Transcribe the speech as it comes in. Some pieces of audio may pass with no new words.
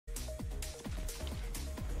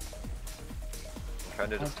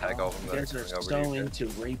trying to just tag all of them You that guys are are coming over so to you.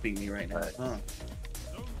 into raping me right now, Nice. huh?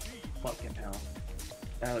 Fucking hell.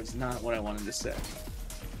 That was not what I wanted to say.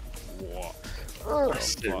 What? I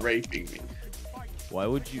said raping me. Why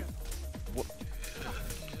would you? What?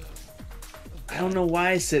 I don't know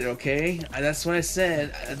why I said it, okay? That's what I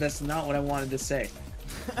said. That's not what I wanted to say.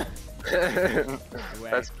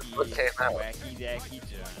 That's what came out. Wacky dacky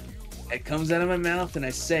John. It comes out of my mouth and I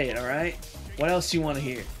say it, alright? What else you want to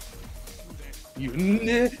hear?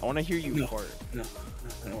 You. I want to hear you No. fart. No,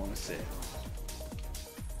 I don't want to say it.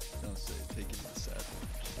 Don't say it. Take it to the sad.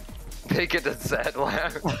 Take it to sad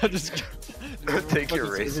lounge. Just Take your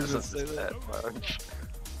fucking racism just say to that. sad lounge.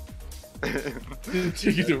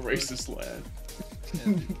 Take it to racist land.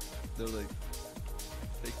 And they're like,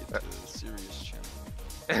 take it to the serious channel.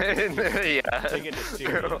 Yeah. Take it to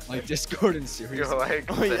serious. Like Discord and serious. You're like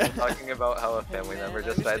Oh, yeah. talking about how a family Hey, man, member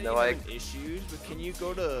I just died. understand They're you like, have issues, but can you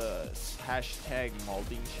go to hashtag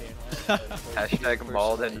Malding channel? hashtag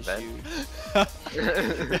mauled and vent.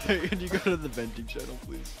 Can you go to the venting channel,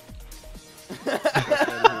 please?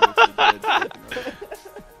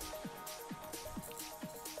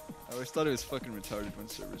 I always thought it was fucking retarded when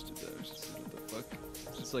servers did that. I was just like, what the fuck?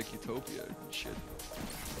 It's just like Utopia and shit.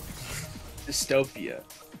 Dystopia.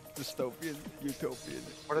 Dystopian, utopian.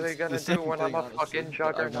 What are they It's gonna the do same when I'm thing, a honestly, fucking but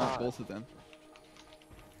juggernaut? I want both of them.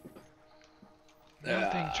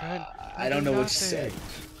 Nothing, Trent. I don't know what to say.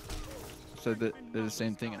 So they're the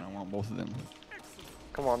same thing, and I want both of them.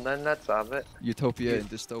 Come on, then let's have it. Utopia and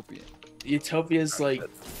dystopia. Utopia is like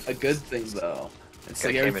a good thing, though. It's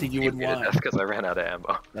like everything you would want. because I ran out of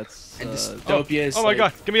ammo. That's And dystopia is Oh my like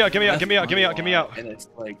god, get me out, get me out, get me out, nothing get me you out, get me out. want, and it's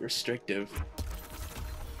like restrictive.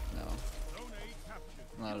 no,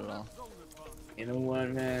 not at all. You know what,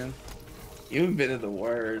 man? You invented the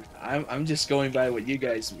word. I'm just going by what you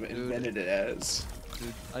guys invented it as.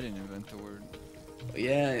 Dude, I didn't invent the word.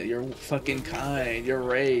 Yeah, you're fucking kind. Your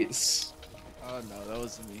race. Oh no, that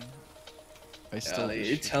wasn't me. I stole this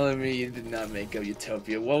You're shit. telling me you did not make up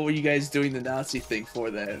Utopia. What were you guys doing the Nazi thing for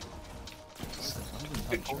then? I wasn't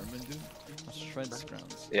not German, dude. I was French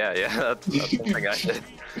grounds. Yeah, that's something I did.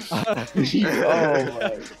 Oh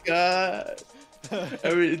my god.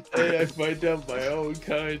 Every day I find out my own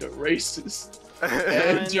kind of racist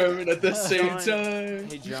and German at the same time.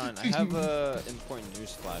 Hey John, I have a important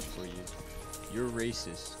news flash for you. You're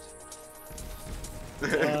racist.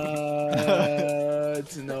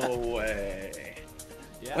 What? No way.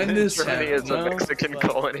 Yeah. When this Germany is a happened, no? Mexican Like,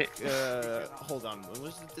 colony. Hold on. When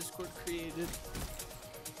was the Discord created?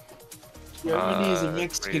 Germany is a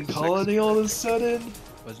Mexican 2016. colony all of a sudden?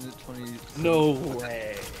 Wasn't it 20? No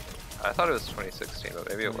way. I thought it was 2016, but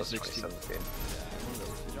maybe it was 2016.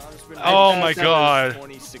 2017. John, it's been Oh I my thought that was god.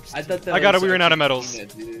 2016. I thought that I got was it, we ran out of Argentina,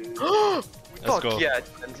 medals. dude. Fuck go. yeah,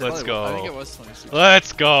 Let's go. I think it was 2016.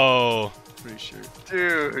 Let's go. Pretty sure.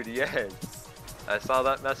 dude, yes. I saw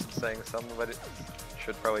that message saying somebody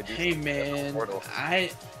should probably do Hey something about the man, portal.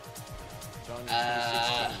 John,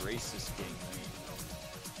 2016 racist game.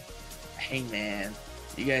 hey man,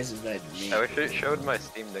 you guys invited me. I wish it showed my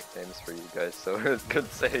Steam nicknames for you guys, so it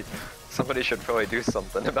could say somebody should probably do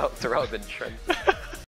something about Throb and Trent.